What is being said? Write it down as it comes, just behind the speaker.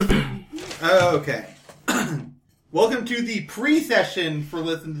Okay. Welcome to the pre-session for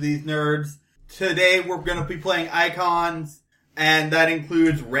Listen to These Nerds. Today we're going to be playing Icons, and that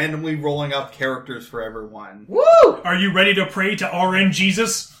includes randomly rolling up characters for everyone. Woo! Are you ready to pray to RN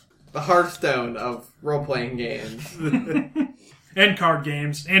Jesus? The Hearthstone of role-playing games. And card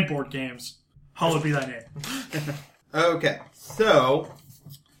games, and board games. Hallowed be thy name. Okay, so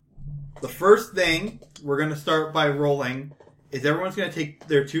the first thing we're going to start by rolling is everyone's going to take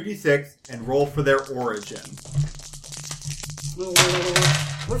their 2d6 and roll for their origin.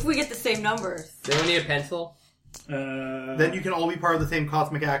 What if we get the same numbers? Do we need a pencil? Then you can all be part of the same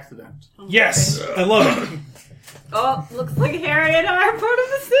cosmic accident. Yes! I love it. Oh, looks like Harry and I are part of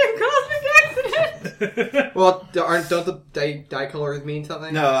the same cosmic accident. Well, don't the die colors mean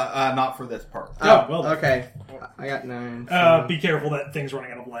something? No, not for this part. Oh, well. Okay. I got 9. Be careful, that thing's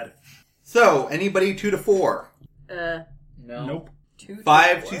running out of lead. So, anybody 2 to 4? No. Nope. 2 to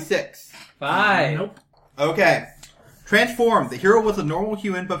 5 4? to 6? 5. Nope. Okay. Transformed. The hero was a normal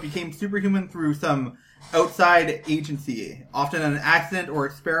human but became superhuman through some outside agency. Often an accident or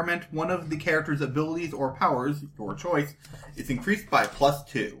experiment, one of the character's abilities or powers, your choice, is increased by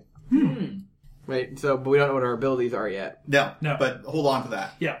 +2. Wait, but we don't know what our abilities are yet. No, No. but hold on to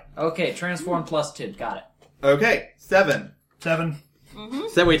that. Yeah. Okay, transform +2. Got it. Okay, 7. 7.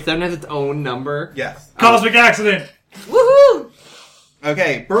 So wait, 7 has its own number? Yes. Cosmic accident! Woohoo!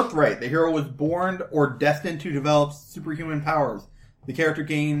 Okay, birthright. The hero was born or destined to develop superhuman powers. The character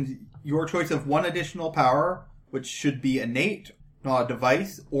gains your choice of one additional power, which should be innate, not a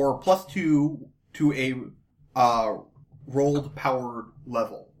device, or +2 to a rolled power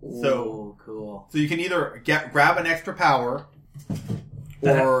level. Ooh, cool. So you can either grab an extra power,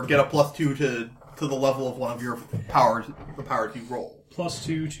 or get a +2 to the level of one of your powers, the powers you roll.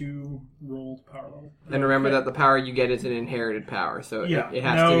 +2 to rolled power level. And remember that the power you get is an inherited power, so Yeah, it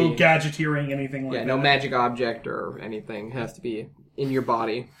has no to be... gadgeteering, anything like that. Yeah, no magic object or anything. It has to be in your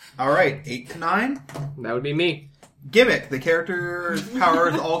body. Alright, 8 to 9. That would be me. Gimmick. The character's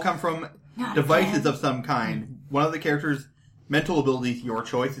powers all come from devices of some kind. One of the character's mental abilities, your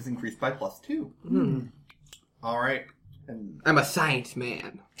choice, is increased by +2. Alright. I'm a science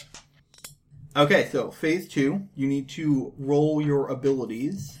man. Okay, so phase 2, you need to roll your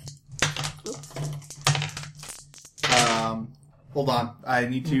abilities. Hold on. I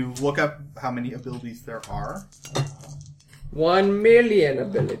need to look up how many abilities there are. 1 million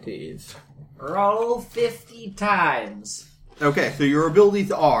abilities. Roll 50 times. Okay, so your abilities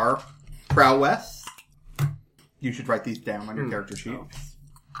are prowess. You should write these down on your character sheet.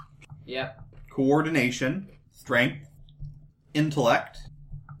 Yep. Coordination, strength, intellect,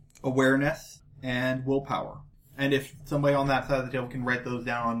 awareness, and willpower. And if somebody on that side of the table can write those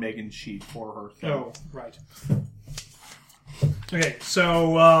down on Megan's sheet for her. So. Oh, right. Okay,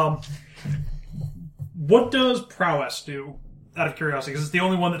 so, what does prowess do, out of curiosity? Because it's the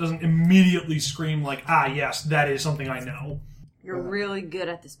only one that doesn't immediately scream like, yes, that is something I know. You're really good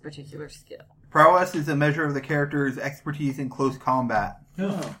at this particular skill. Prowess is a measure of the character's expertise in close combat.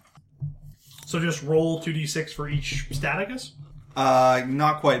 Oh. So just roll 2d6 for each stat, I guess?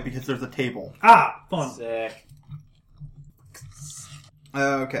 Not quite, because there's a table. Fun. Sick.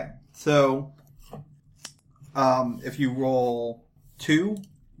 Okay, so, if you roll 2,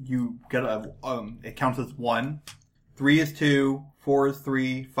 you get it counts as 1. 3 is 2, 4 is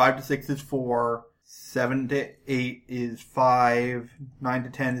 3, 5 to 6 is 4, 7 to 8 is 5, 9 to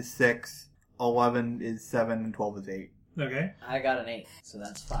 10 is 6, 11 is 7, and 12 is 8. Okay. I got an 8, so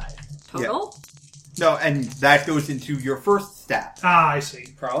that's 5. Total? No, and that goes into your first stat. I see.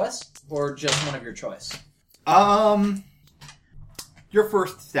 Prowess? Or just one of your choice? Your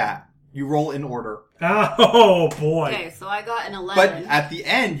first stat. You roll in order. Oh, boy. Okay, so I got an 11. But at the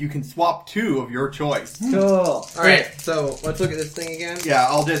end, you can swap 2 of your choice. Cool. Alright, so let's look at this thing again. Yeah,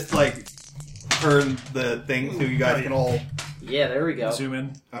 I'll just, turn the thing so you guys can all... Yeah, there we go. Zoom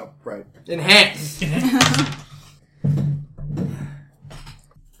in. Oh, right. Enhance!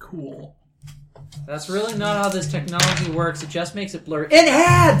 Cool. That's really not how this technology works. It just makes it blur.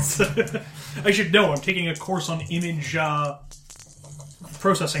 Enhance! I should know. I'm taking a course on image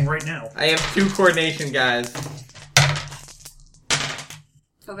processing right now. I have 2 coordination guys.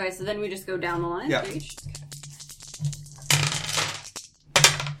 Okay, so then we just go down the line Yeah. for each.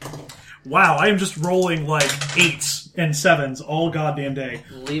 Wow, I am just rolling 8s and 7s all goddamn day.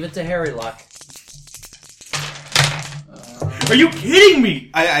 Leave it to Harry Luck. Are you kidding me?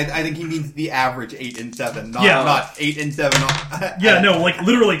 I think he means the average 8 and 7, not, Yeah. not 8 and 7. Yeah, no,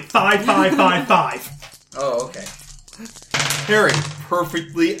 literally 5, 5, 5, 5. Oh, okay. Harry,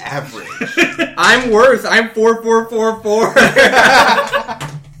 perfectly average. I'm worse. I'm 4, 4, 4, 4.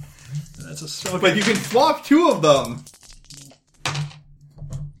 That's Jesus. Okay. But you can swap 2 of them.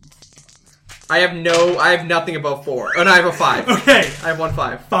 I have nothing above 4. Oh no, I have a 5. Okay. I have 1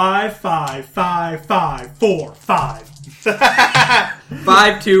 5. 5, 5, 5, 5, 4, 5.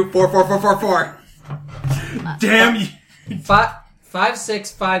 5, 2, 4, 4, 4, 4, 4. Damn you. 5,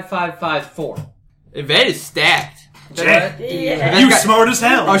 6, 5, 5, 5, 4. Yvette is stacked. Jay, Yeah. you smart as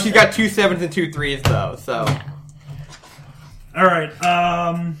hell. Oh, she's got 2 7s and 2 3s though. So Alright,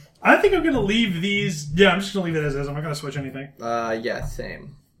 I think I'm gonna leave these. Yeah, I'm just gonna leave it as is. I'm not gonna switch anything. yeah,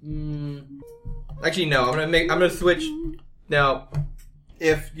 same. Actually, no. I'm gonna switch. No.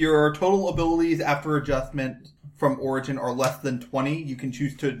 If your total abilities after adjustment from origin are less than 20, you can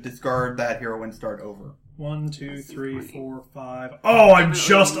choose to discard that hero and start over. 1, 2, 3, 4, 5. Oh, I'm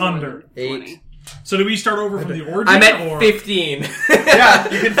just under. 8. So do we start over from the origin? I'm at or? 15. Yeah,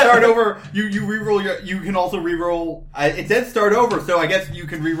 you can start over. You reroll your. You can also reroll. It says start over, so I guess you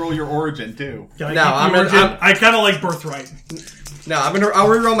can reroll your origin too. Can I No, keep the I'm origin? I kind of like Birthright. No, I'll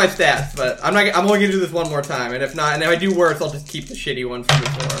reroll my stats, but I'm only gonna do this one more time, and if not, and if I do worse, I'll just keep the shitty one from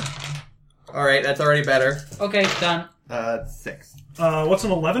before. Alright, that's already better. Okay, done. 6. What's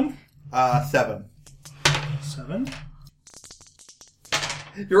an 11? 7. 7.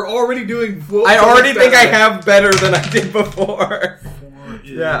 You're already doing. I already think I have better than I did before. 4 is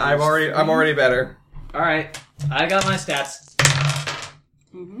Yeah, I'm already better. Alright, I got my stats.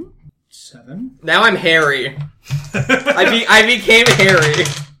 7. Now I'm Harry. I became Harry.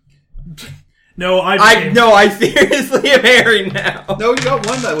 No, I seriously am Harry now. No, you got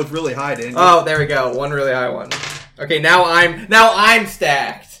one that was really high, didn't you? Oh, there we go. One really high one. Okay, now I'm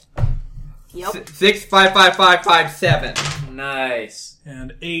stacked. Yep. 6, 5, 5, 5, 5, 7. Nice.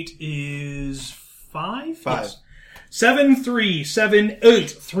 And 8 is 5? 5. Yes. 7, 3, 7, 8,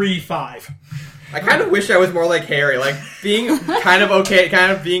 3, 5. I kind of wish I was more like Harry, like being kind of okay, kind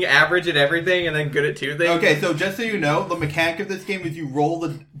of being average at everything, and then good at 2 things. Okay, so just so you know, the mechanic of this game is you roll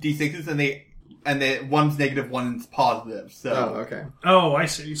the d6s and one's negative, one's positive. So. Oh, okay. Oh, I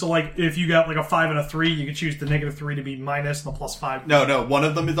see. So, like, if you got, like, a 5 and a 3, you can choose the negative 3 to be minus and the plus 5. No, one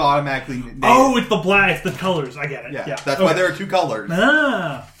of them is automatically negative. Oh, it's the black, it's the colors. I get it. Yeah, Yeah. that's why there are 2 colors.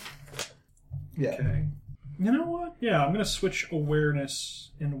 Ah. Yeah. Okay. You know what? Yeah, I'm gonna switch awareness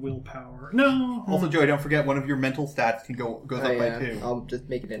and willpower. No. Also, Joey, don't forget one of your mental stats can goes up by 2. I'll just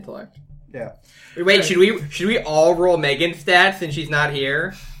make it intellect. Yeah. Wait, should we all roll Megan's stats since she's not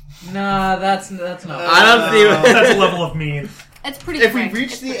here? Nah, that's not. I don't see what That's a level of mean. It's pretty If we quick.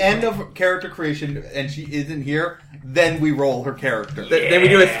 reach It's the pretty end quick. of character creation and she isn't here, then we roll her character. Then we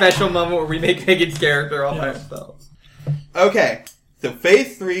do a special moment where we make Megan's character all by ourselves. Okay, so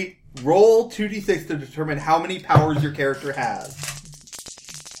phase 3, roll 2d6 to determine how many powers your character has.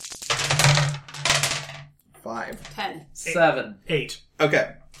 5. 10. 7. 8.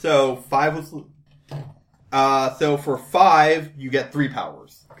 Okay, so 5 was... so for 5, you get 3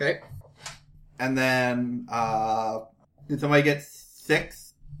 powers. Okay. And then, did somebody get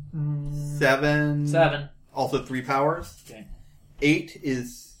 6? 7? 7. Also 3 powers. Okay. 8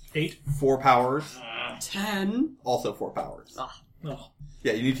 is 8. 4 powers. 10. Also 4 powers. Oh.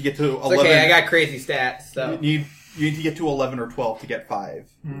 Yeah, you need to get to It's 11. okay, I got crazy stats, so. You need to get to 11 or 12 to get 5.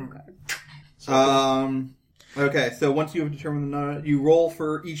 Mm. Okay, so once you have determined the number, you roll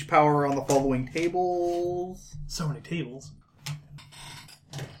for each power on the following tables. So many tables.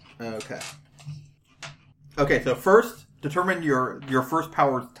 Okay. Okay, so first, determine your first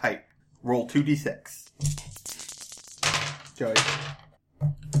power's type. Roll 2d6. Joey.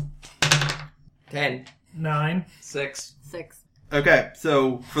 10. 9. 6. 6. Okay,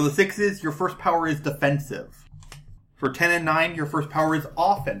 so for the 6s, your first power is defensive. For 10 and 9, your first power is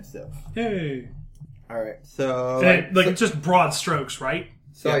offensive. Hey. Alright, so... It's just broad strokes, right?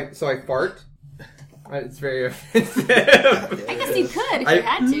 So Yeah. so I fart. It's very offensive. I guess you could if you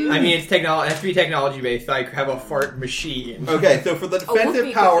had to. I mean, it has to be technology based. So I have a fart machine. Okay, so for the A whoopee defensive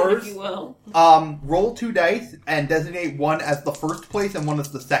cushion, powers, if you will. roll 2 dice and designate one as the first place and one as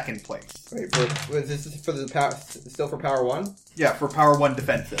the second place. Wait, is this for the power? Still for power 1? Yeah, for power 1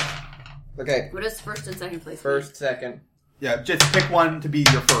 defensive. Okay, What is first and second place? first, second. Yeah, just pick one to be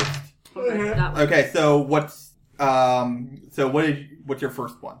your first. Okay, that one. Okay, so what's your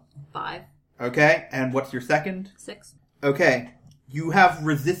first one? 5. Okay, and what's your second? 6. Okay, you have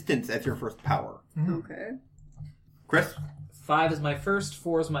resistance as your first power. Okay. Chris, 5 is my first,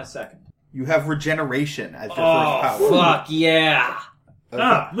 4 is my second. you have regeneration as your Oh, first power. Fuck yeah! Okay.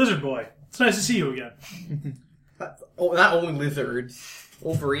 Ah, Lizard Boy. It's nice to see you again. Oh, not only lizards.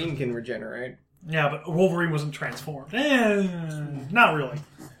 Wolverine can regenerate. Yeah, but Wolverine wasn't transformed. Not really.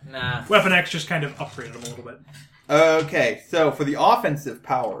 Nah. Weapon X just kind of upgraded him a little bit. Okay, so for the offensive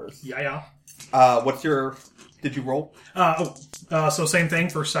powers, Yeah. What's your... Did you roll? So same thing,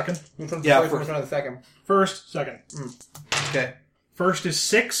 first, second. Yeah, First one, the second. First, second. Okay. First is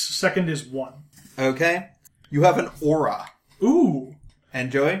 6, second is 1. Okay. You have an aura. Ooh.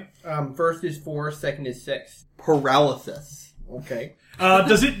 And Joey? First is 4, second is 6. Paralysis. Okay.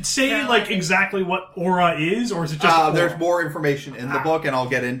 Does it say, exactly what aura is, or is it just aura? There's more information in the book, and I'll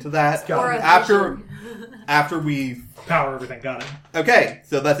get into that. Got it. After we... Power everything, got it. Okay,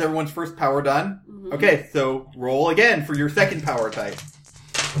 so that's everyone's first power done. Mm-hmm. Okay, so roll again for your second power type.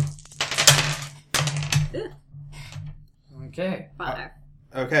 Okay. 5.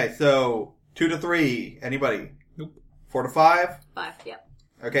 Okay, so 2 to 3. Anybody? Nope. 4 to 5. 5, yep.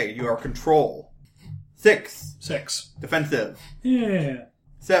 Okay, you are control. 6. 6. Defensive. Yeah.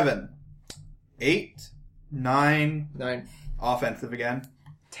 7. 8. 9. 9. Offensive again.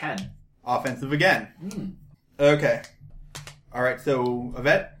 10. Offensive again. Okay. Alright, so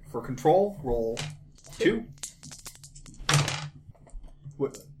Yvette, for control, roll 2.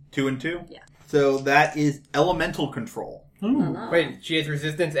 2 and 2? Yeah. So that is elemental control. Ooh. Wait, she has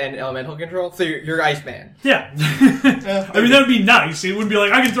resistance and elemental control? So you're Iceman. Yeah. I mean, that would be nice. It wouldn't be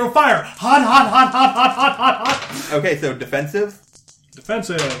like, I can throw fire. Hot, hot, hot, hot, hot, hot, hot, hot. Okay, so defensive.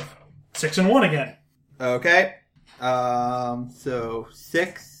 Defensive. 6 and 1 again. Okay. So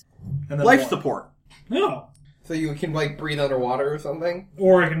 6. And then Life 1. support. No. So you can, breathe underwater or something?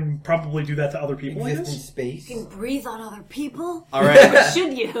 Or I can probably do that to other people, I Exist in guess. space? You can breathe on other people? Alright.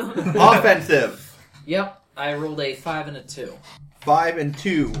 Should you? Offensive. Yep. I rolled a 5 and a 2. 5 and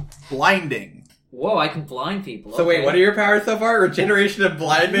 2. Blinding. Whoa, I can blind people. So wait, what are your powers so far? Regeneration of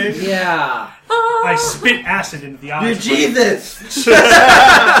blindness? Yeah. I spit acid into the You're eyes. Jesus!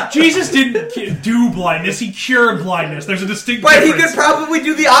 Jesus didn't do blindness, he cured blindness. There's a distinct But he difference. could probably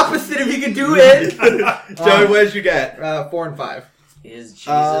do the opposite if he could do it! Joey, what did you get? 4 and 5. Is Jesus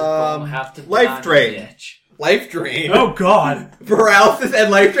gonna have to life die, drain. bitch? Life drain. Oh, God. Paralysis and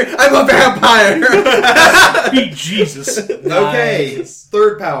life drain. I'm a vampire! Beat Jesus. Okay. Nice.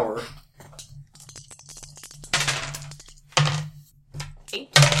 Third power.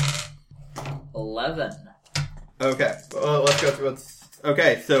 8. 11. Okay. Let's go through what's...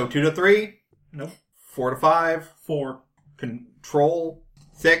 Okay, so 2 to 3. Nope. 4 to 5. 4. Control.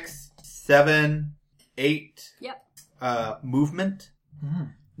 6. 7. 8. Yep. Movement.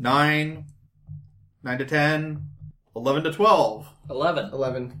 9. 9 to 10. 11 to 12. 11.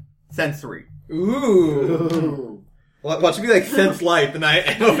 11. Sensory. Ooh. Watch me like Sense Light, and I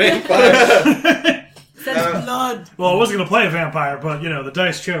am a vampire. Sense blood. Well, I wasn't going to play a vampire, but, the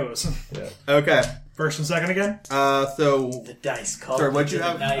dice chose. Okay. First and second again? So... The dice called. Sorry, what'd you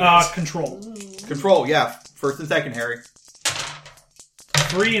have? Control. Control, yeah. First and second, Harry.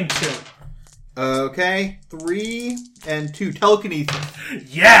 3 and 2. Okay. 3 and 2. Telekinesis.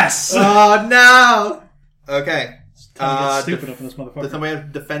 Yes! Oh, no! Okay. Time to get stupid up in this motherfucker. Does somebody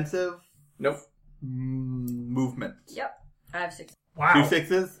have defensive? Nope. Movement. Yep. I have 6. Wow. 2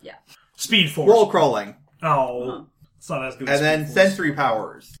 6s? Yeah. Speed force. Wall crawling. Oh. It's not as good as And then Speed Force. sensory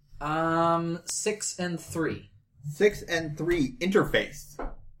powers. 6 and 3. 6 and 3. Interface.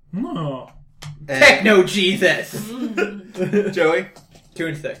 Oh. And Techno Jesus! Joey. 2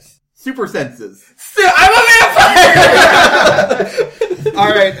 and 6. Super senses. I'm a vampire!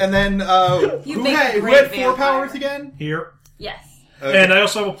 Alright, and then, You who make had, a who great had 4 vampire. powers again? Here. Yes. Okay. And I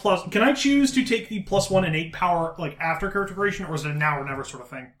also have a plus. Can I choose to take the +1 and 8 power, after character creation, or is it a now or never sort of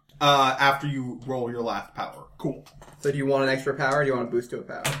thing? After you roll your last power. Cool. So do you want an extra power, or do you want to boost to a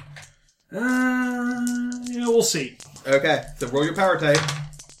power? Yeah, we'll see. Okay, so roll your power type.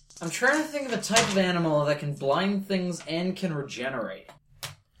 I'm trying to think of a type of animal that can blind things and can regenerate.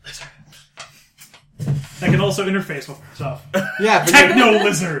 That can also interface with stuff. Yeah, but Techno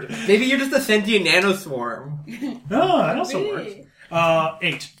lizard. maybe you're just a sentient nanoswarm. Oh, that also works.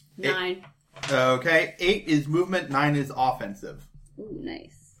 8. 9. Okay, 8 is movement, 9 is offensive. Ooh,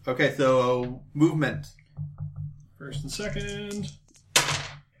 nice. Okay, so movement. First and second.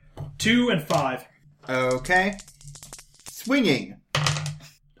 2 and 5. Okay. Swinging.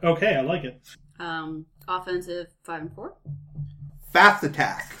 Okay, I like it. Offensive 5 and 4. Fast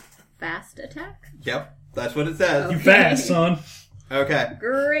attack. Fast attack. Yep, that's what it says. You fast, son. Okay,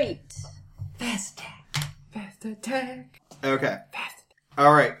 Great. Fast attack. Fast attack. okay.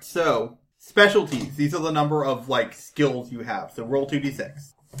 Alright, so, specialties. These are the number of, skills you have. So roll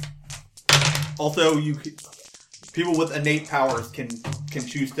 2d6. Also, people with innate powers can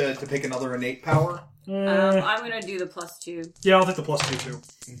choose to pick another innate power. I'm gonna do the +2. Yeah, I'll take the +2 too.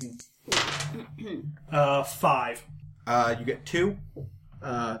 5. You get 2.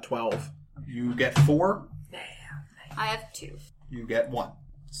 12. You get 4. I have 2. You get 1.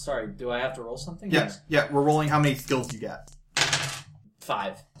 Sorry, do I have to roll something? Yes. Yeah, we're rolling how many skills you get.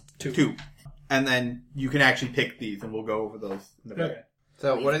 5. 2. And then you can actually pick these, and we'll go over those in a bit. Okay.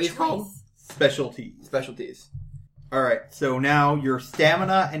 So what are these called? Specialties. Specialties. Alright, so now your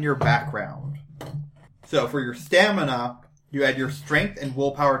stamina and your background. So for your stamina, you add your strength and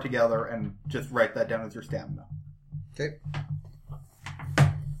willpower together and just write that down as your stamina. Okay.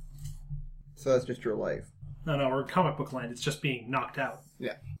 So that's just your life. No, we're in comic book land. It's just being knocked out,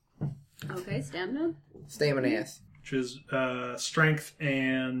 Yeah. Okay, stamina. Stamina ass. which is strength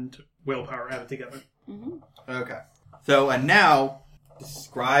and willpower added together. Okay. So, and now,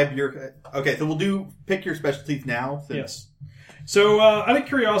 describe your... Okay, so pick your specialties now. Yes. So, out of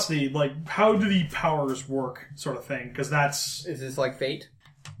curiosity, like, how do the powers work, sort of thing? Because that's... Is this like Fate?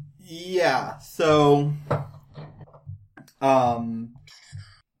 Yeah, so...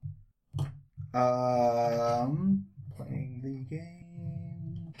 Playing the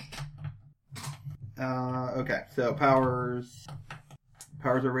game... okay, so powers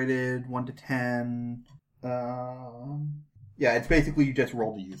are rated 1 to 10. Yeah, it's basically you just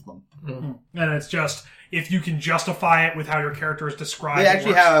roll to use them. And it's just, if you can justify it with how your character is described... They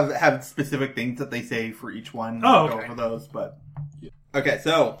actually it works. have specific things that they say for each one. Oh, We'll okay. go over those, but... Okay,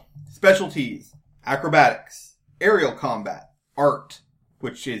 so, specialties. Acrobatics. Aerial combat. Art,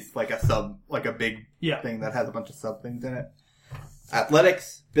 which is like a big Yeah. thing that has a bunch of sub things in it.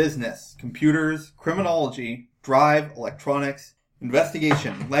 Athletics. Business. Computers. Criminology. Drive. Electronics.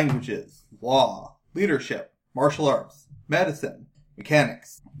 Investigation. Languages. Law. Leadership. Martial arts. Medicine.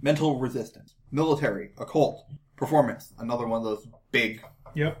 Mechanics. Mental resistance. Military. Occult. Performance. Another one of those big.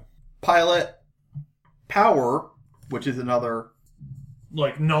 Yep. Pilot. Power, which is another.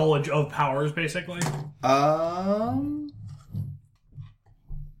 Like, knowledge of powers, basically.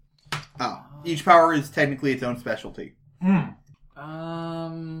 Each power is technically its own specialty.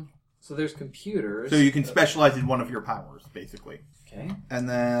 So there's computers. So you can specialize in one of your powers, basically. Okay. And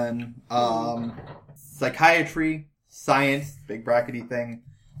then, psychiatry, science, big brackety thing,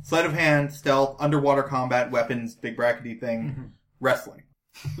 sleight of hand, stealth, underwater combat, weapons, big brackety thing, wrestling.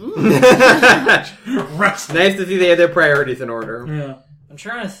 Wrestling. Nice to see they had their priorities in order. Yeah. I'm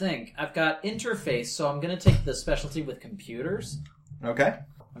trying to think. I've got interface, so I'm going to take the specialty with computers. Okay.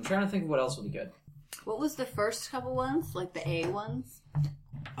 I'm trying to think of what else would be good. What was the first couple ones? Like the A ones?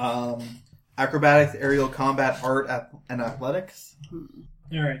 Acrobatics, aerial combat, art, and athletics.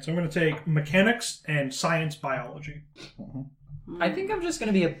 Alright, so I'm going to take mechanics and science biology. I think I'm just going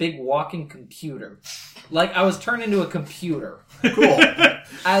to be a big walking computer. Like, I was turned into a computer. Cool.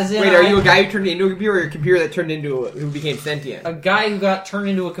 As in, Wait, are you a guy who turned into a computer, or a computer that turned into who became sentient? a guy who got turned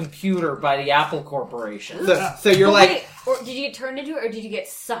into a computer by the Apple Corporation? So you're But like wait, or did you get turned into it, or did you get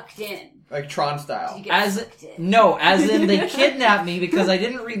sucked in? Tron Did style. you get As sucked in? no, as in they kidnapped me because I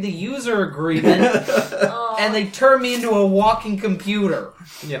didn't read the user agreement, Oh. and they turned me into a walking computer.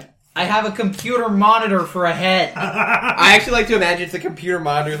 Yeah. I have a computer monitor for a head. I actually like to imagine it's a computer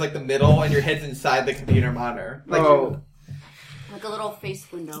monitor is like the middle, and your head's inside the computer monitor. Like, Like a little face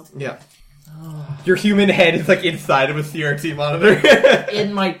window. yeah. Your human head is like inside of a CRT monitor.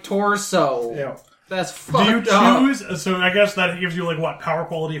 In my torso. Yeah. That's Do you fucked up. choose? So I guess that gives you, like, what? Power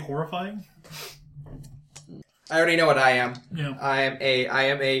quality horrifying? I already know what I am. Yeah. I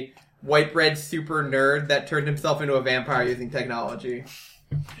am a white bread super nerd that turned himself into a vampire using technology.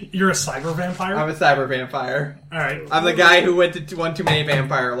 You're a cyber vampire? I'm a cyber vampire. Alright. I'm the guy who went to one too many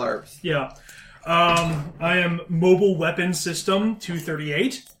vampire LARPs. Yeah. I am Mobile Weapon System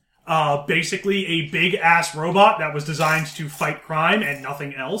 238. Basically a big-ass robot that was designed to fight crime and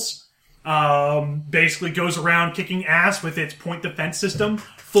nothing else. Basically goes around kicking ass with its point defense system,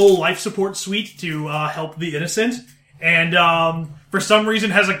 full life support suite to help the innocent, and for some reason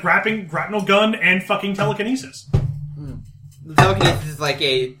has a grapnel gun and fucking telekinesis. The telekinesis is like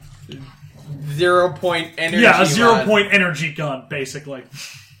a 0 point energy. Yeah, a 0 rod. point energy gun, basically.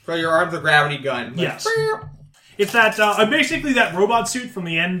 So your arm's a gravity gun. Like, Yes. It's that, basically that robot suit from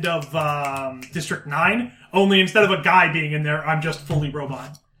the end of District 9, only instead of a guy being in there, I'm just fully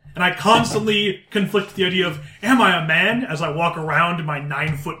robot. And I constantly conflict with the idea of, am I a man, as I walk around in my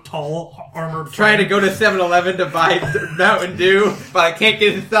 9-foot tall armored Trying to frame? go to 7-Eleven to buy Mountain Dew, but I can't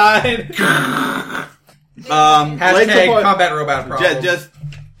get inside. Life Hashtag support- combat robot problem.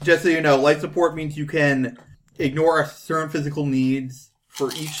 Just so you know, life support means you can ignore certain physical needs. For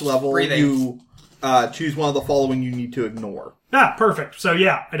each level, Breathing. you choose one of the following you need to ignore. Ah, perfect. So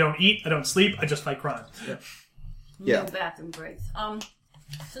yeah, I don't eat, I don't sleep, I just fight crime. Yeah. No bathroom breaks.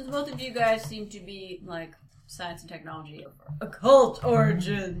 Since both of you guys seem to be like science and technology of occult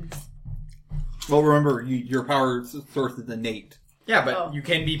origins. Well, remember, your power source is innate. Yeah, but Oh. you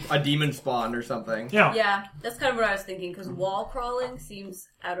can be a demon spawn or something. Yeah. Yeah, that's kind of what I was thinking, because wall crawling seems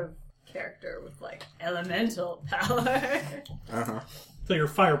out of character with, like, elemental power. So you're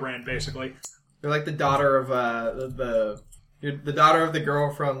Firebrand, basically. You're like the daughter of you're the daughter of the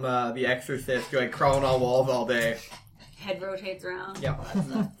girl from The Exorcist. You're like crawling on walls all day. Head rotates around. Yeah,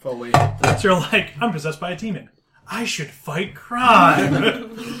 fully. So you're like, I'm possessed by a demon. I should fight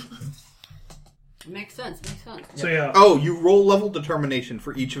crime. Makes sense, makes sense. So yeah. Oh, you roll level determination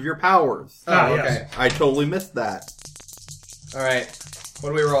for each of your powers. Oh, Ah, okay. yes. I totally missed that. All right. What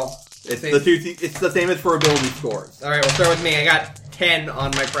do we roll? It's Same. it's the same as for ability scores. All right, we'll start with me. I got 10 on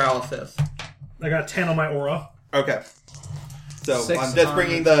my paralysis. I got 10 on my aura. Okay. So 6 I'm just on-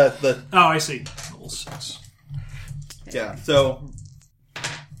 bringing the Oh, I see. Level 6. yeah. So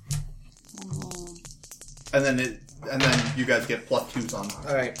and then you guys get +2s on that.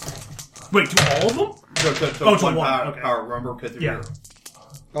 All right. Wait, to all of them? So Oh, to one one, power, okay. power, remember? Because of Yeah. your...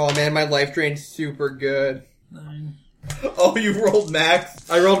 Oh man, my life drain's super good. 9. Oh, you rolled max?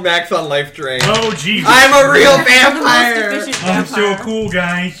 I rolled max on life drain. Oh, jeez. I'm a real The most vampire. efficient I'm so vampire. cool,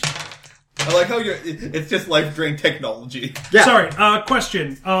 guys. I like how it's just life drain technology. Yeah. Sorry,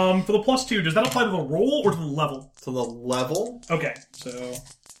 question. For the +2, does that apply to the roll or to the level? To the level? Okay, so...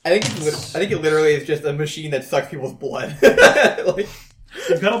 I think it literally is just a machine that sucks people's blood. Like,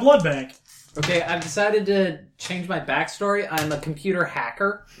 You've got a blood bank. Okay, I've decided to change my backstory. I'm a computer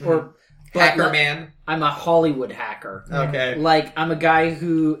hacker, but hacker like, man. I'm a Hollywood hacker. Okay. Like, I'm a guy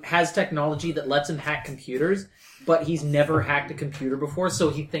who has technology that lets him hack computers, but he's never hacked a computer before, so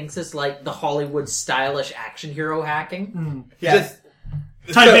he thinks it's like the Hollywood stylish action hero hacking. Yeah. Just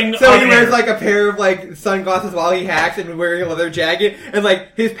Typing So he on wears air. like a pair of like sunglasses while he hacks and wearing a leather jacket, and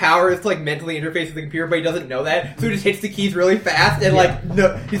like his power is to like mentally interface with the computer, but he doesn't know that, so he just hits the keys really fast and like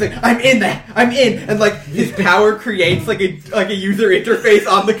no, he's like I'm in, and like his power creates like a user interface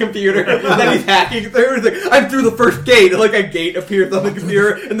on the computer that he's hacking through. He's like I'm through the first gate, and like a gate appears on the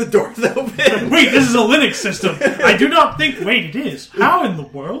computer and the door's open. Wait, this is a Linux system. I do not think... Wait, it is. How in the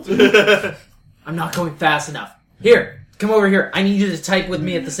world? I'm not going fast enough. Here, come over here. I need you to type with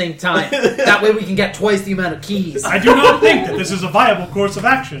me at the same time. That way we can get twice the amount of keys. I do not think that this is a viable course of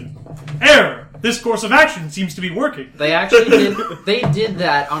action. Error. This course of action seems to be working. They actually did. They did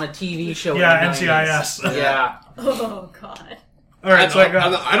that on a TV show. Yeah, in the 90s. NCIS. Yeah. Oh, God. All right, so I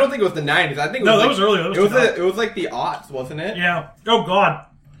got... I don't think it was the 90s. I think it was No, that like, was earlier. That was it was 2000. it was like the aughts, wasn't it? Yeah. Oh, God.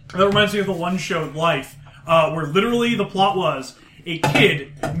 That reminds me of the one show, Life, where literally the plot was a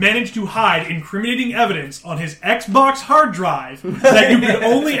kid managed to hide incriminating evidence on his Xbox hard drive that you could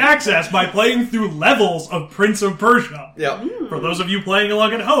only access by playing through levels of Prince of Persia. Yeah. For those of you playing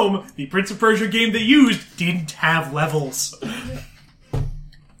along at home, the Prince of Persia game they used didn't have levels.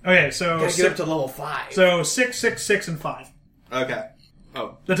 Okay, so Gotta get up to level 5. 6, 6, 6, and 5. okay.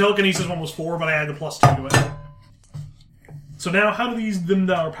 Oh, The telekinesis one was 4, but I had the +2 to it. So now, how do them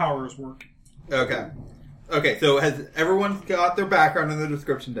powers work? okay. Okay, so has everyone got their background in the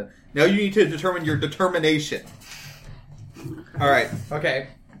description done? Now you need to determine your determination. Alright, Okay.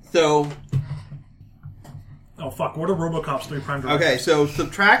 so... Oh fuck! What are RoboCop's 3 prime directives? Okay, so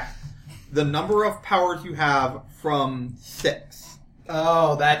subtract the number of powers you have from 6.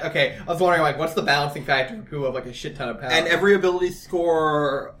 Oh, that okay. I was wondering, like, what's the balancing factor for people who have like a shit ton of power? And every ability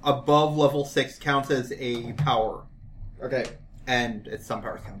score above level 6 counts as a power. okay, And some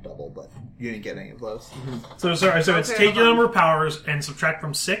powers count double, but you didn't get any of those. So sorry. So it's Okay, take the hold on. number of powers and subtract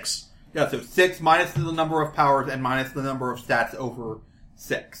from 6. Yeah, so 6 minus the number of powers and minus the number of stats over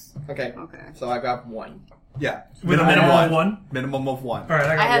 6. okay, Okay. So I got 1. Yeah. With a minimum of 1. Minimum of 1. All right,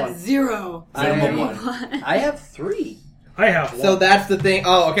 I I got have 1. 0. Minimum I- 1. I have 3. I have 1. So that's the thing.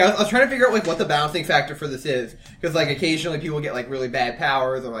 Oh, okay. I was trying to figure out like what the balancing factor for this is, because like occasionally people get like really bad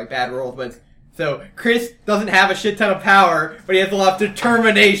powers or like bad rolls, but so Chris doesn't have a shit ton of power, but he has a lot of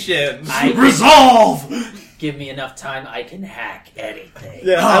determination. Resolve. Give me enough time, I can hack anything.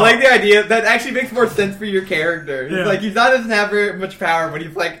 Yeah, I like the idea. That actually makes more sense for your character. He's Yeah. like he's not doesn't have very much power, but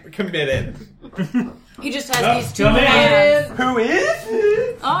he's like committed. He just has Oh, these 2 come in. hands. Who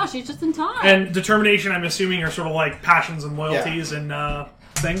is? Oh, she's just in time. And determination, I'm assuming, are sort of like passions and loyalties and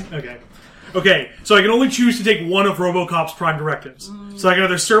thing. Okay. Okay. So I can only choose to take one of RoboCop's prime directives. So I can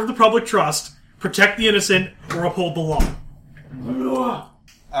either serve the public trust, protect the innocent, or uphold the law.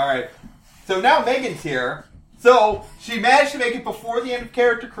 Alright. So now Megan's here. So she managed to make it before the end of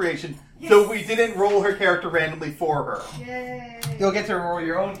character creation, so we didn't roll her character randomly for her. Yay! You'll get to roll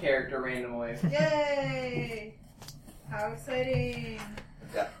your own character randomly. Yay! How exciting!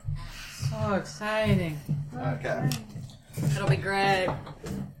 So exciting. Okay. It'll be great.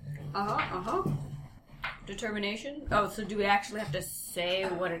 Uh-huh, uh-huh. Determination? Oh, so do we actually have to say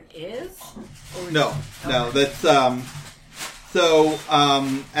what it is? Or we No, just- no, okay. that's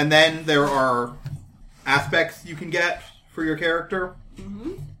and then there are aspects you can get for your character,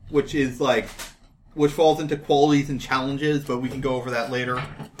 which falls into qualities and challenges, but we can go over that later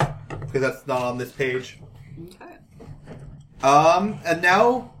because that's not on this page. Okay. And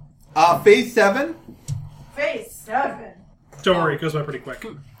now, phase 7. Phase 7. Don't worry, it goes by pretty quick.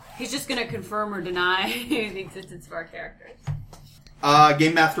 He's just gonna confirm or deny the existence of our characters.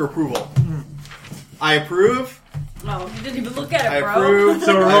 Game Master approval. I approve, Oh, he didn't even look at it, I bro. approve.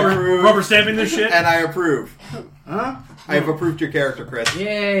 So we're I rubber, approve. rubber stamping this shit? and I approve. Huh? I have approved your character, Chris.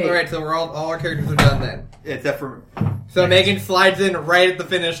 Yay! Alright, so we're all our characters are done then. Except for So Megan slides in right at the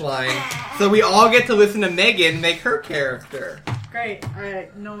finish line. So we all get to listen to Megan make her character. Great. I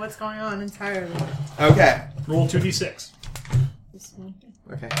know what's going on entirely. okay. Roll 2d6. This one.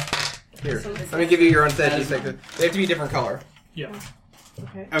 Okay. Here. So Let me give you your unsaid d6. They have to be a different color. Yeah.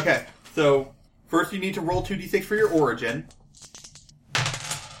 Okay. Okay. So first, you need to roll 2d6 for your origin.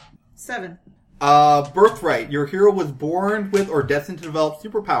 7. Birthright. Your hero was born with or destined to develop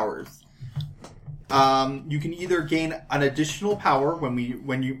superpowers. You can either gain an additional power when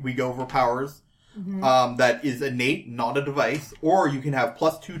we go over powers that is innate, not a device, or you can have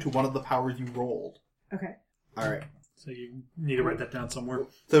 +2 to one of the powers you rolled. Okay. All right. So you need to write that down somewhere.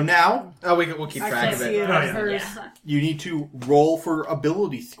 So now Oh, we'll keep I track can't of see it. it Oh, on yeah. hers. Yeah. you need to roll for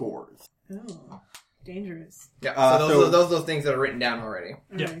ability scores. Oh, dangerous. Yeah, So- so those are those things that are written down already.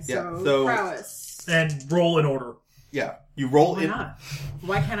 Yeah. Okay, Yeah, so, so- prowess. And roll in order. Yeah. You roll Why in. not?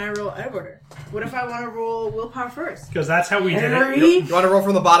 Why can't I roll out of order? What if I want to roll willpower first? Because that's how we did it. Harry? You want to roll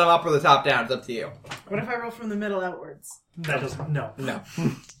from the bottom up or the top down? It's up to you. What if I roll from the middle outwards? That doesn't. No. No.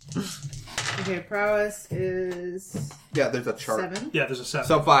 Okay, prowess is Yeah. There's a chart. 7. Yeah, there's a 7.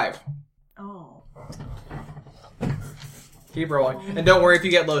 So 5. Oh. Keep rolling, and don't worry if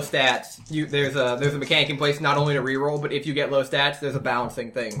you get low stats. There's a mechanic in place not only to reroll, but if you get low stats, there's a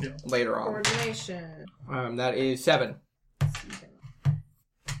balancing thing Yeah. later on. Coordination. That is 7.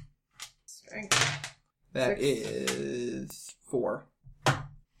 Strength. That 6. is 4.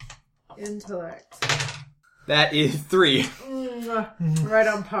 Intellect. That is 3. Right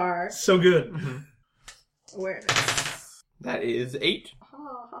on par. So good. Awareness. That is 8. Ha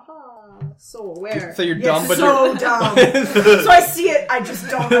ha ha. So aware. So you're Yes, dumb, but so you're dumb. So I see it, I just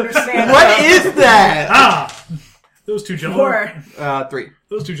don't understand. What is that? Ah! Those two gentlemen. 4. 3.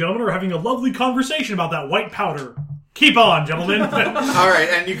 Those two gentlemen are having a lovely conversation about that white powder. Keep on, gentlemen. All right,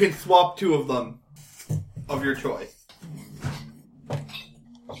 and you can swap 2 of them of your choice.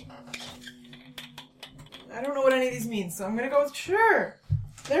 I don't know what any of these mean, so I'm gonna go with sure.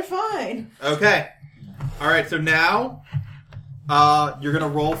 They're fine. Okay. All right. So now, you're gonna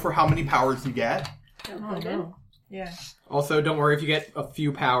roll for how many powers you get. Don't Oh put it in. no. Yeah. Also, don't worry if you get a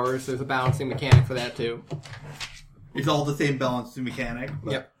few powers. There's a balancing mechanic for that too. It's all the same balancing mechanic.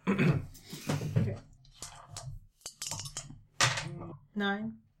 but- Yep. Okay.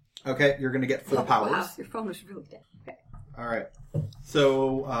 9. Okay, you're gonna get 4 Wow, powers. your phone was really dead. All right.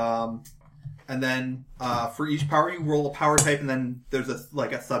 So, and then for each power, you roll a power type, and then there's a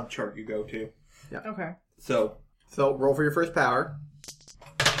sub chart you go to. Okay. So So roll for your first power.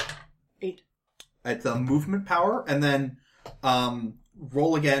 8. it's a movement power, and then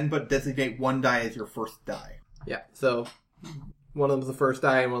roll again, but designate 1 die as your first die. Yeah. So one of them's the first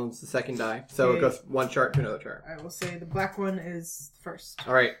die and one of them's the second die. So it Okay. goes one chart to another chart. I will say the black one is first.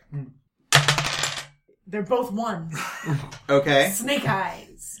 All right. They're both 1s. Okay. Snake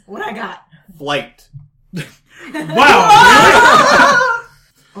eyes. What I got? Flight. Wow!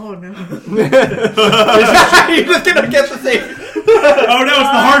 Oh no. You're just gonna get the same. Oh no,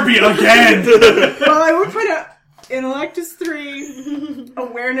 it's the heartbeat again! Well, I would point out intellect is 3,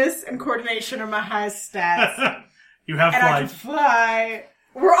 awareness and coordination are my highest stats, You have and I can flight. fly.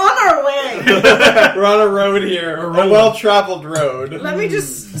 We're on our way. We're on a road here, a well-traveled road. Let me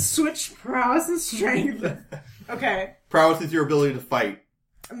just switch prowess and strength. Okay, Prowess is your ability to fight.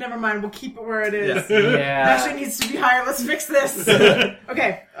 never mind. We'll keep it where it is. Yeah. It Yeah. actually needs to be higher. Let's fix this.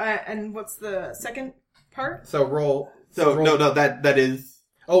 Okay, and what's the second part? So roll. So roll. no, that is.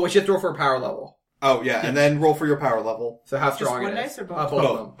 Oh, we should roll for a power level. Oh yeah, and then roll for your power level. So how strong one it dice is? or both? Both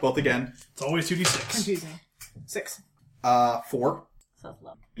of them. Both again. It's always 2d6. Confusing. 6. 4. Sounds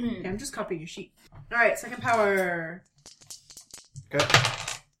low. Yeah, I'm just copying your sheet. All right, second power. Okay.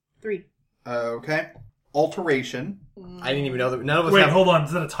 3. Okay. Alteration. I didn't even know that. None of us Wait, have. hold on.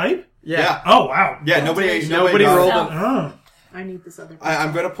 Is that a type? Yeah. Oh, wow. Yeah. Nobody Nobody got it. rolled So- them. Oh. I need this other.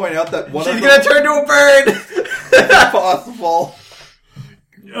 I'm going to point out that one She's of gonna them turn to a bird. is possible.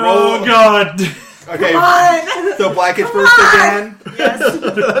 Oh, God. Okay, Come on! so Black is first again. Yes.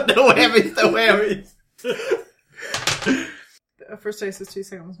 No whammies, no whammies. First dice is 2,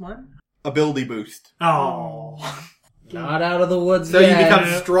 second one's 1. Ability boost. Oh. Not out of the woods So yet. you become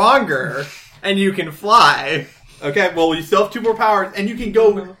stronger, and you can fly. Okay, well you still have 2 more powers, and you can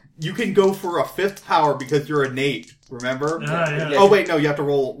go. You can go for a 5th power because you're innate. Remember? Yeah. Oh wait, no, you have to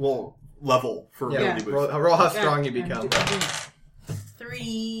roll level for Yeah, ability boost. roll how strong you become.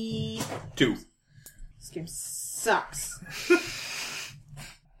 3. 2. This game sucks.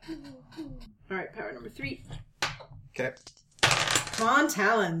 Alright, power number 3. Okay. Come on,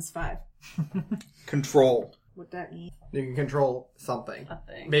 Talons. 5. Control. What that mean? You can control something.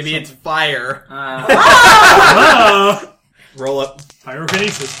 Nothing. Maybe it's fire. Ah! Roll up.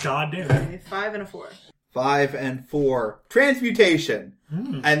 Pyrokinesis, goddamn. Okay, 5 and a 4. 5 and 4. Transmutation.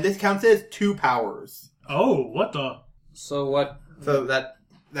 And this counts as 2 powers. Oh, what the? So what? So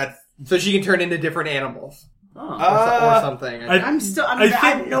That's so she can turn into different animals Oh. or something. I I think-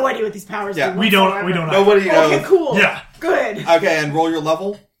 have no idea what these powers Yeah, do. we don't whatsoever. know. nobody knows. Okay, cool. Yeah. Good. Okay, and roll your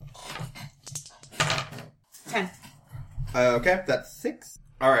level. 10. Okay, that's 6.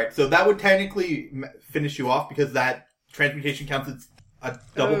 Alright, so that would technically finish you off because that transmutation counts as a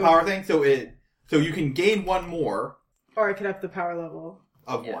double Oh. power thing, so you can gain 1 more Or I could up the power level.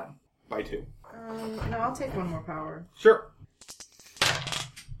 of 1 by 2. No, I'll take 1 more power. Sure.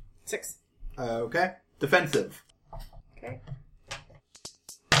 6. Okay. Defensive. Okay.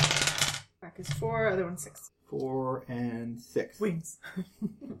 Back is 4, other one 6. 4 and 6. Wings.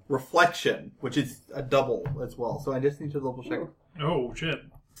 Reflection, which is a double as well, so I just need to double check. Oh, shit.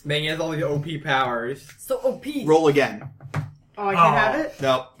 Megan has all these OP powers. So OP. Roll again. Oh, I can't have it?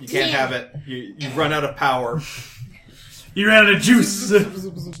 No, you can't have it. You've run out of power. You ran out of juice.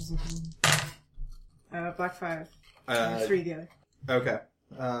 Black 5. 3 3 the other. Okay.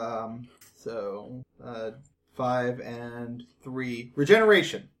 So 5 and 3.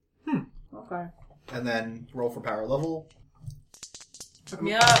 Regeneration. Okay. And then roll for power level.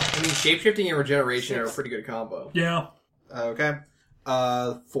 Yeah. I mean, shapeshifting and regeneration are a 6. pretty good combo. Yeah. Okay.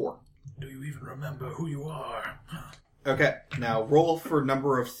 4. Do you even remember who you are? Okay. Now roll for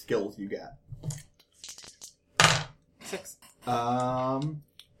number of skills you get. 6.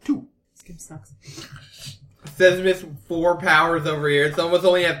 2. This game sucks. Says Miss 4 powers over here. Some of us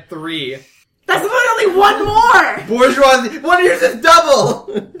only have 3. That's literally 1 more! Bourgeoisie. One of yours is double.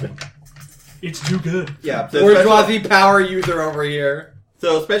 It's too good. Yeah. So, Bourgeoisie power user over here.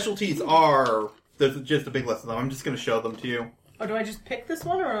 so specialties are. There's just a big list of them. I'm just going to show them to you. Oh, do I just pick this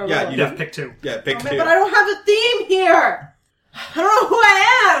one or? Yeah, roll? you Yeah, pick 2. Yeah, pick Oh, 2. man, but I don't have a theme here! I don't know who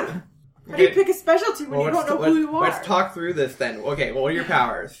I am! How do you Okay. pick a specialty when you don't know who you are? Let's talk through this then. Okay, well, what are your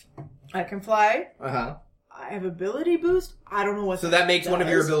powers? I can fly. Uh-huh. I have ability boost. I don't know what So that makes one of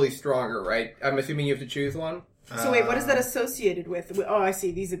your does. abilities stronger, right? I'm assuming you have to choose one? So wait, what is that associated with? Oh, I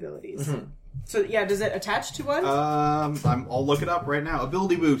see, these abilities. So yeah, does it attach to one? I'll look it up right now.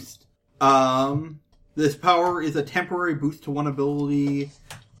 Ability boost. This power is a temporary boost to one ability.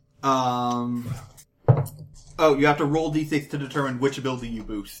 Oh, you have to roll d6 to determine which ability you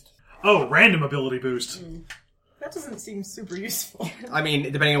boost. Oh, random ability boost. That doesn't seem super useful. I mean,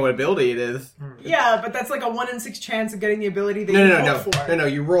 depending on what ability it is. Yeah, but that's like a 1 in 6 chance of getting the ability that you hope for. No,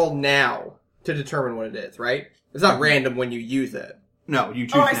 you roll now to determine what it is, right? It's not random when you use it. No, you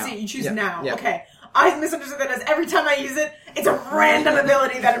choose Oh, I now. see. You choose Yeah, now. yeah. Okay. I misunderstood that as every time I use it, it's a random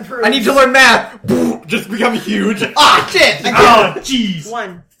ability that improves. I need to learn math! Just become huge. Ah, shit! Oh, jeez.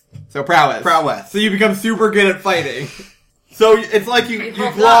 1. So prowess. Prowess. So you become super good at fighting. So it's like you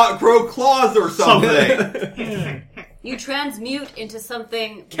grow claws or something. You transmute into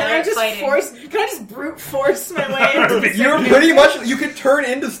something Can I that just fighting. can I just brute force my way into the You're second pretty game? much, you can turn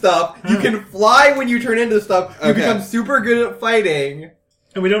into stuff. You can fly when you turn into stuff. You Okay. become super good at fighting.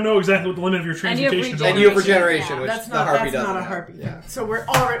 And we don't know exactly what the limit of your And you have transmutation is. And you have regeneration, Yeah, which That's the not harpy that's doesn't not a have. harpy. Yeah. So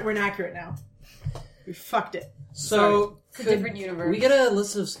we're inaccurate now. We fucked it. So It's a different universe. we get a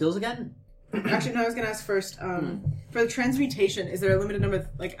list of skills again? Actually, no. I was gonna ask first. For the transmutation, is there a limited number?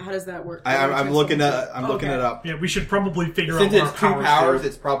 How does that work? I'm looking it up. Yeah, we should probably figure Since out what it's our 2 powers powers, do.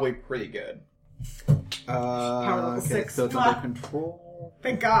 it's probably pretty good. level Okay, 6. so it's under control.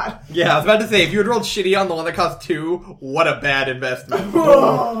 Thank God. Yeah, I was about to say, if you had rolled shitty on the one that cost 2, what a bad investment.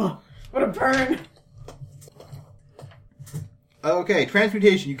 Whoa, what a burn! Okay,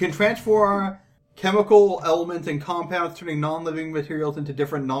 transmutation. You can transform chemical elements and compounds, turning non-living materials into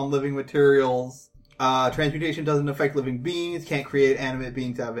different non-living materials. Transmutation doesn't affect living beings, can't create animate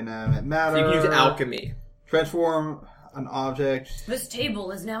beings out of inanimate matter. You can use alchemy. Transform an object. This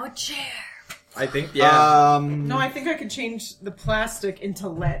table is now a chair. I think, yeah. No, I think I could change the plastic into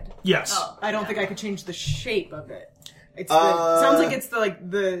lead. Yes. Oh, I don't think I could change the shape of it. It's the, Uh, sounds like it's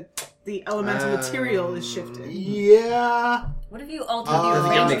the elemental material is shifted. Yeah. What if you alter the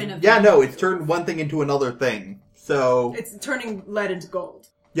arrangement of Yeah, them? no, it's turned one thing into another thing. So It's turning lead into gold.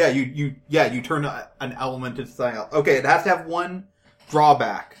 yeah, you turn an element into something else. Okay, it has to have one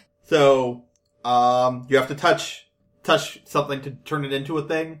drawback. So you have to touch something to turn it into a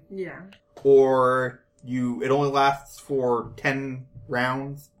thing, Yeah. or it only lasts for 10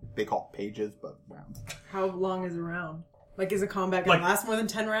 rounds. They call it pages, but rounds. How long is a round? Like, is a combat gonna Like- last more than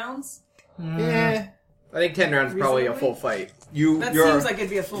 10 rounds? Yeah. I think 10 rounds is probably a full Reasonably? fight. That You're, seems like it'd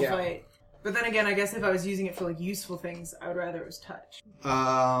be a full Yeah. fight. But then again, I guess if I was using it for, like, useful things, I would rather it was touch.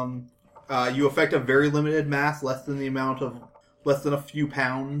 you affect a very limited mass, less than a few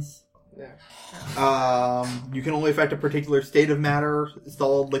pounds. Yeah. You can only affect a particular state of matter,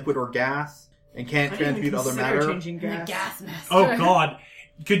 solid, liquid, or gas, and can't I didn't even transmute other consider matter. changing The gas. gas master. Oh god.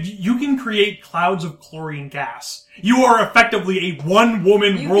 You can create clouds of chlorine gas. You are effectively a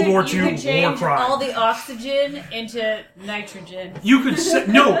one-woman World War You II could change war crime. all the oxygen into nitrogen. You could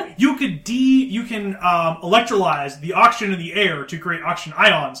you can electrolyze the oxygen in the air to create oxygen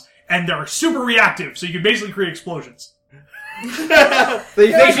ions, and they're super reactive, so you can basically create explosions. So you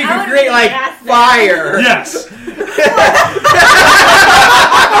think like, you I could wanna create, be like, gas fire? Yes.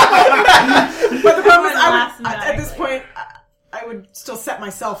 But the problem is, Last at this night. point, I would still set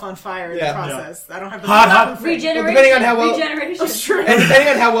myself on fire in Yeah. the process. I don't have the Hot. Regeneration. depending on how well- Regeneration. That's true. And depending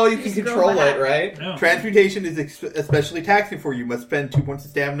on how well you can Just go control back. it, right? Yeah. Transmutation is especially taxing for you. You must spend 2 points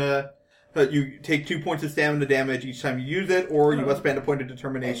of stamina. You take 2 points of stamina damage each time you use it, or you must spend a point of I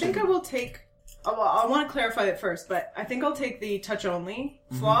determination. think I will take. Oh, well, I want to clarify it first, but I think I'll take the touch only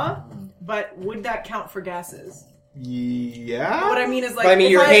flaw. But would that count for gases? Yeah. What I mean is, like, But I mean,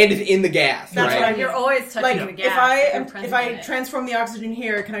 if your hand is in the gas, That's right? what I mean. You're always touching like the gas. if I transform the oxygen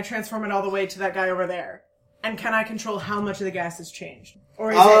here, can I transform it all the way to that guy over there? And can I control how much of the gas has changed,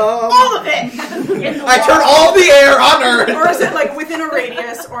 or is it all of it? I turn all the air on Earth! Or is it like within a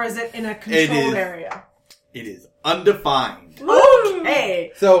radius, or is it in a controlled is. area? It is undefined.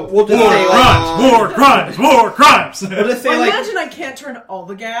 Okay. So we'll just say, like, War crimes! War crimes! we'll just say, Well, like, imagine I can't turn all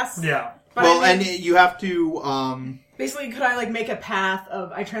the gas. Yeah. But Well, I mean, and you have to. basically, could I like make a path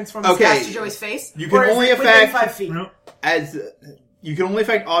of I transform Okay. this gas to Joey's face? You can Or is only it within affect- 5 feet. No. As you can only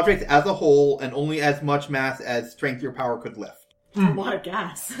affect objects as a whole, and only as much mass as strength your power could lift. A lot of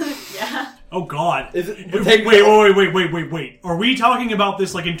gas. Yeah. Oh god. Is it- Wait. Are we talking about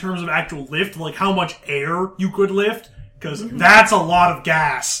this like in terms of actual lift? Like how much air you could lift? Because that's a lot of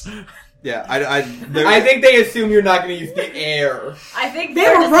gas. Yeah, I think they assume you're not going to use the air. I think They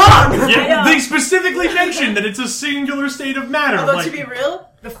they're were just- wrong! Yeah, they specifically mentioned that it's a singular state of matter. Although, like, to be real,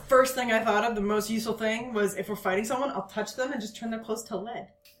 the first thing I thought of, the most useful thing, was if we're fighting someone, I'll touch them and just turn their clothes to lead.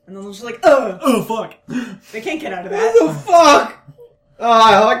 And then they'll just like, ugh! oh fuck. They can't get out of What that. the fuck?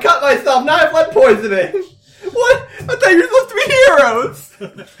 Oh, I cut myself. Now I have lead poisoning. What? I thought you were supposed to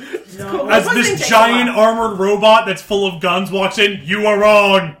be heroes. No. As Poisoning this takes a giant while. armored robot that's full of guns walks in, you are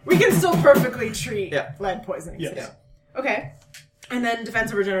wrong. We can still perfectly treat Yeah. lead poisoning. Yes. Yeah. Okay. And then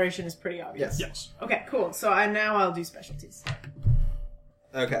defensive regeneration is pretty obvious. Yes. Okay, cool. So now I'll do specialties.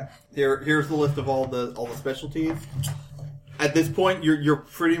 Okay. Here's the list of all the specialties. At this point, you're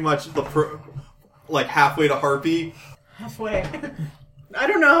pretty much like halfway to Harpy. Halfway. I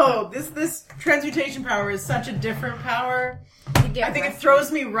don't know. This transmutation power is such a different power. I think it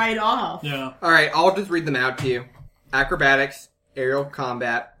throws me right off. Yeah. Alright, I'll just read them out to you. Acrobatics, aerial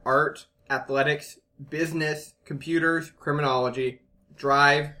combat, art, athletics, business, computers, criminology,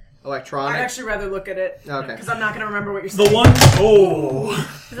 drive, I'd electronics. actually rather look at it. Okay. Because I'm not going to remember what you're The saying. one oh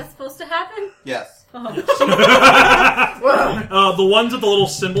Is that supposed to happen? Yes. Whoa. the ones with the little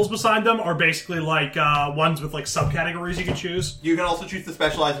symbols beside them are basically like ones with like subcategories you can choose. You can also choose to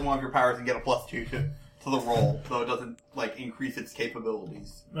specialize in one of your powers and get a +2 to the roll, so it doesn't like increase its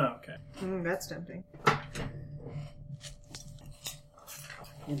capabilities. Oh, okay. That's tempting.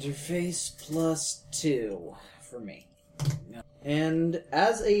 Interface +2 for me. And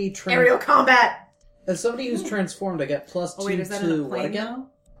as a Aerial combat! as somebody who's transformed, I get +2 Oh wait, is that in to the what plane again?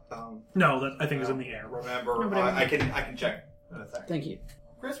 now? No, that I think is in the air. Remember, No, but I I can check in a second. Thank you.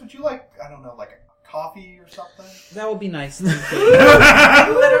 Chris, would you like I don't know, like a coffee or something? That would be nice. Thank you.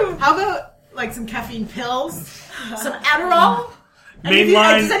 How about, like, some caffeine pills? Some Adderall? And if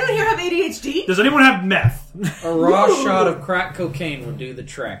Mainline. does anyone here have ADHD? Does anyone have meth? A raw shot of crack cocaine would do the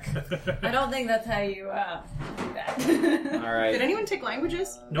trick. I don't think that's how you do that. All right. Did anyone take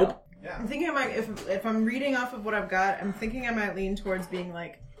languages? Nope. Yeah. I'm thinking I might, if I'm reading off of what I've got, I'm thinking I might lean towards being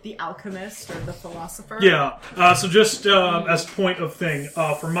like the alchemist or the philosopher? Yeah. So just as point of thing,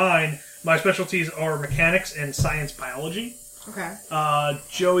 for mine, my specialties are mechanics and science biology. Okay.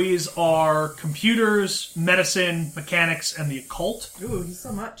 Joey's are computers, medicine, mechanics, and the occult. Ooh, he's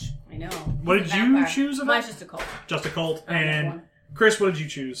so much. I know. What did you choose? Of Mine's that? just a cult. Just occult. I have And one. Chris, what did you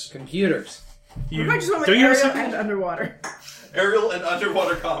choose? Computers. You, I just went with don't you have a aerial second? and underwater. Aerial and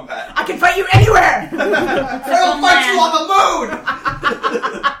underwater combat. I can fight you anywhere! I'll fight you on the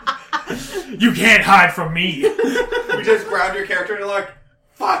moon! You can't hide from me. You just ground your character and you're like,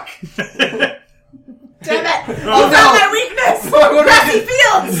 fuck! Damn it! Oh, You found my weakness! Grassy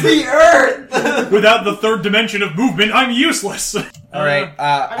fields! The earth! Without the third dimension of movement, I'm useless. Alright,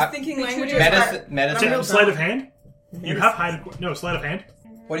 I was thinking languages. medicine. Sleight of hand? You have hide. No, sleight of hand.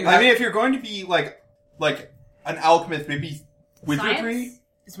 What do you I have? mean, if you're going to be like an alchemist, maybe wizardry? Science?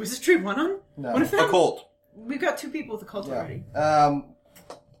 Is Wizardry one on? No. What if Occult. we've got 2 people with occult already?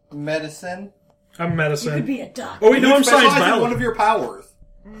 Medicine. I'm You medicine. could be a doctor. Oh wait, no, You I'm specialize science in one biology. of your powers.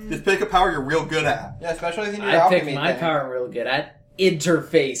 Just pick a power you're real good at. Yeah, especially in your I alchemy picked my thing. power I'm real good at.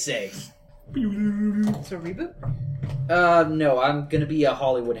 Interfacing. So reboot? No, I'm gonna be a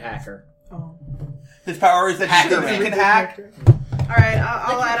Hollywood hacker. Oh. His power is that he Hacker thinks he man. can hack. Alright,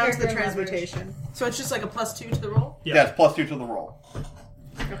 I'll Like add your on to the character transmutation. So it's just like a +2 to the roll? Yeah, it's +2 to the roll.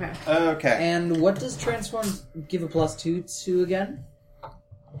 Okay. Okay. And what does transform give a +2 to again?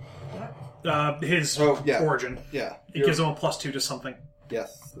 His Oh, yeah. origin. Yeah. It gives him a +2 to something.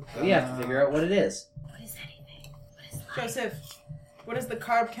 Yes. We have to figure out what it is. What is anything? What is life? Joseph, what is the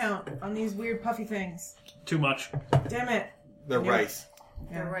carb count on these weird puffy things? Too much. Damn it. They're Yeah. rice.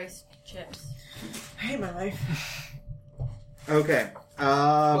 The rice chips. I hate my life. Okay.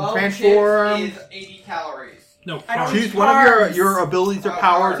 12 Transform. chips is 80 calories. No. I don't carbs. Choose one of Carbs. your abilities or Oh,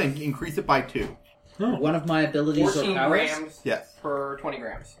 powers carbs. and increase it by 2. No. One of my abilities or 14 powers. grams Yes. per 20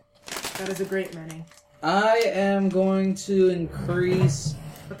 grams. That is a great many. I am going to increase.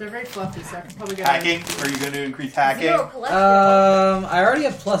 But they're very fluffy, so I can probably get Hacking? Are you going to increase hacking? Zero cholesterol. I already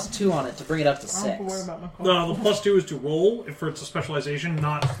have +2 on it to bring it up to I don't have to worry 6. about my No, the +2 is to roll if it's a specialization,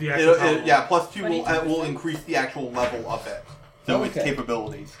 not the actual. power. Yeah, +2 will 22%. increase the actual level of it. So its Okay.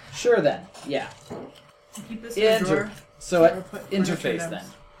 capabilities. Sure then, yeah. Keep this in the drawer. So Or it, put interface furniture then.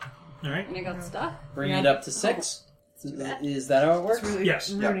 All right. And I got stuff. Bring Yeah. it up to 6. Is that how it works? It's really Yes.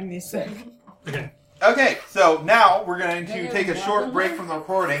 ruining these things. Okay. Okay, so now we're going to Yeah, take a yeah. short break from the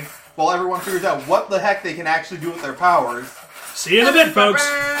recording while everyone figures out what the heck they can actually do with their powers. See you in a bit, folks.